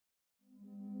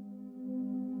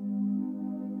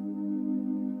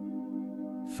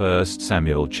1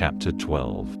 Samuel chapter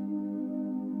 12.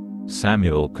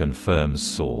 Samuel confirms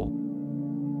Saul.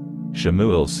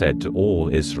 Shemuel said to all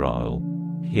Israel,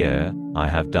 "Here, I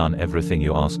have done everything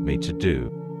you asked me to do.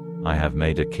 I have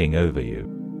made a king over you.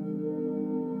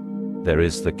 There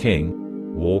is the king,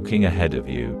 walking ahead of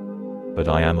you. But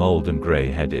I am old and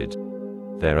gray-headed.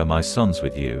 There are my sons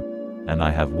with you, and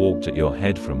I have walked at your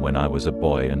head from when I was a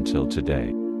boy until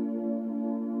today.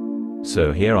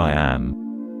 So here I am.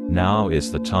 Now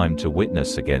is the time to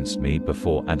witness against me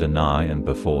before Adonai and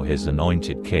before his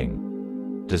anointed king.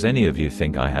 Does any of you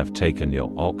think I have taken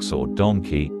your ox or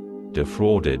donkey,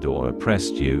 defrauded or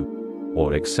oppressed you,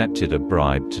 or accepted a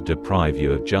bribe to deprive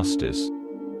you of justice?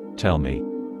 Tell me,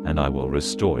 and I will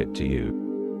restore it to you."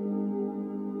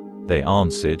 They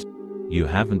answered, "You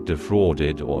haven't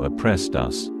defrauded or oppressed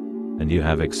us, and you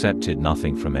have accepted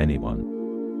nothing from anyone."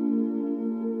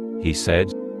 He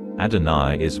said,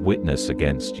 "Adonai is witness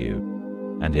against you,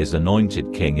 and his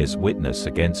anointed king is witness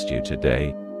against you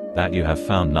today, that you have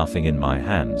found nothing in my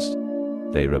hands."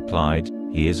 They replied,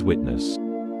 "He is witness."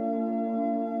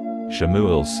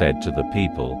 Shemuel said to the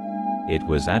people, "It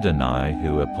was Adonai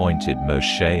who appointed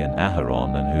Moshe and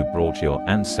Aharon and who brought your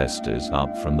ancestors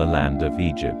up from the land of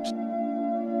Egypt.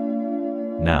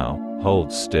 Now,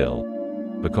 hold still,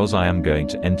 because I am going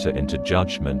to enter into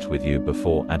judgment with you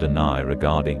before Adonai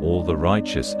regarding all the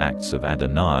righteous acts of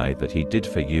Adonai that he did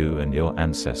for you and your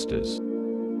ancestors.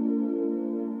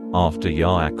 After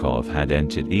Yaakov had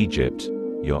entered Egypt,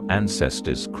 your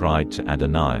ancestors cried to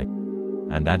Adonai,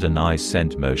 and Adonai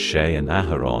sent Moshe and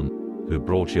Aharon, who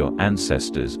brought your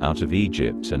ancestors out of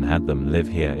Egypt and had them live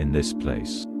here in this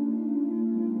place.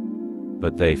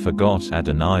 But they forgot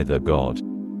Adonai their God,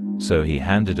 so he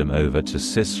handed them over to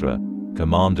Sisera,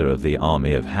 commander of the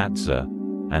army of Hatzor,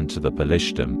 and to the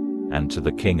Pelishtim, and to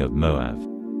the king of Moab,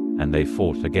 and they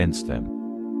fought against them.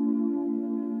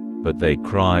 But they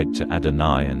cried to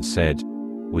Adonai and said,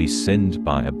 'We sinned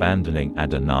by abandoning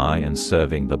Adonai and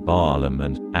serving the Baalim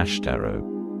and Ashtaroth.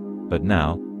 But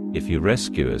now, if you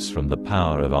rescue us from the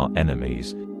power of our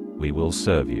enemies, we will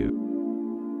serve you.'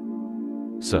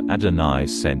 So Adonai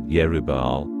sent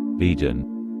Jerub-Baal, Bedin,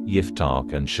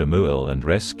 Yiftach and Shemuel and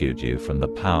rescued you from the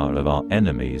power of our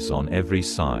enemies on every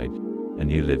side,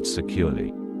 and you lived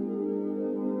securely.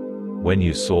 When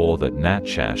you saw that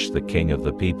Nachash the king of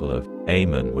the people of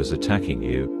Ammon was attacking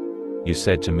you, you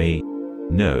said to me,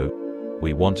 'No,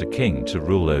 we want a king to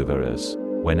rule over us,'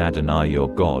 when Adonai your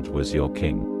God was your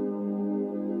king.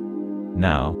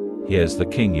 Now, here's the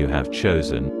king you have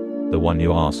chosen, the one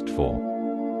you asked for.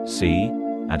 See,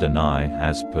 Adonai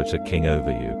has put a king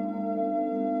over you.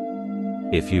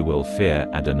 If you will fear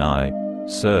Adonai,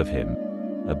 serve him,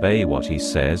 obey what he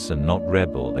says and not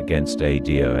rebel against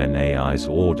Adonai's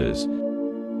orders,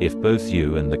 if both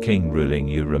you and the king ruling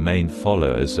you remain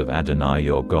followers of Adonai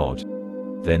your God,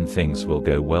 then things will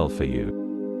go well for you.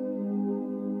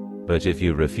 But if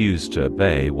you refuse to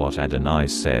obey what Adonai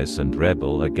says and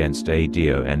rebel against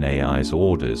Adonai's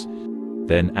orders,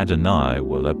 then Adonai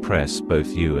will oppress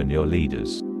both you and your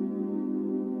leaders.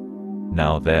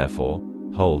 Now therefore,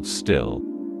 hold still,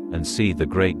 and see the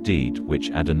great deed which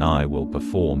Adonai will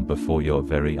perform before your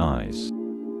very eyes.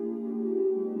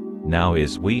 Now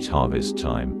is wheat harvest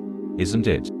time, isn't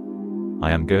it?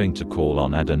 I am going to call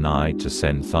on Adonai to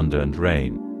send thunder and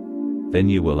rain. Then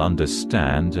you will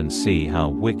understand and see how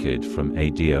wicked from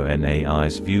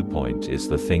Adonai's viewpoint is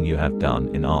the thing you have done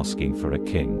in asking for a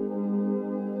king."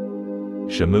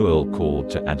 Shemuel called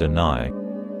to Adonai,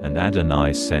 and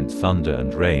Adonai sent thunder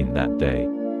and rain that day.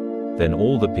 Then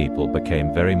all the people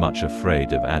became very much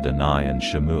afraid of Adonai and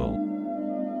Shemuel.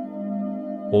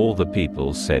 All the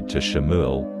people said to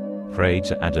Shemuel, "Pray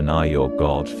to Adonai your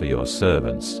God for your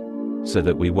servants, so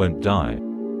that we won't die,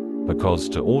 because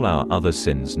to all our other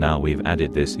sins now we've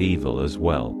added this evil as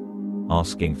well,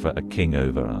 asking for a king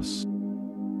over us."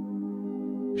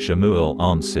 Shemuel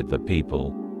answered the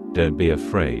people, "Don't be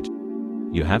afraid.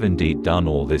 You have indeed done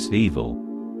all this evil.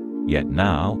 Yet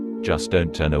now, just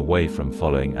don't turn away from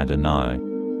following Adonai,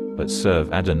 but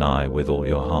serve Adonai with all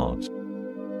your heart.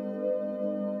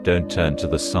 Don't turn to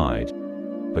the side,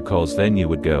 because then you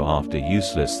would go after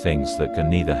useless things that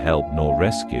can neither help nor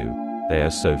rescue, they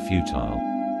are so futile.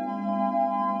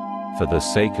 For the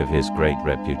sake of his great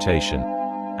reputation,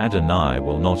 Adonai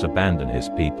will not abandon his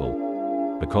people,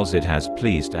 because it has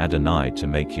pleased Adonai to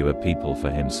make you a people for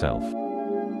himself.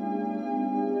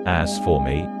 As for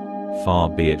me, far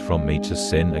be it from me to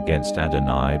sin against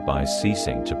Adonai by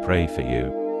ceasing to pray for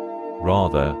you.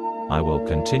 Rather, I will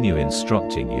continue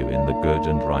instructing you in the good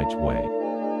and right way.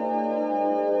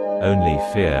 Only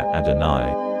fear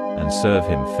Adonai, and serve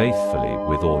him faithfully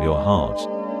with all your heart,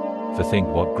 for think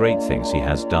what great things he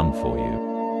has done for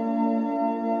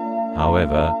you.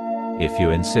 However, if you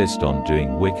insist on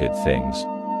doing wicked things,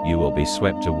 you will be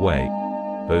swept away,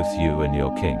 both you and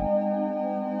your king.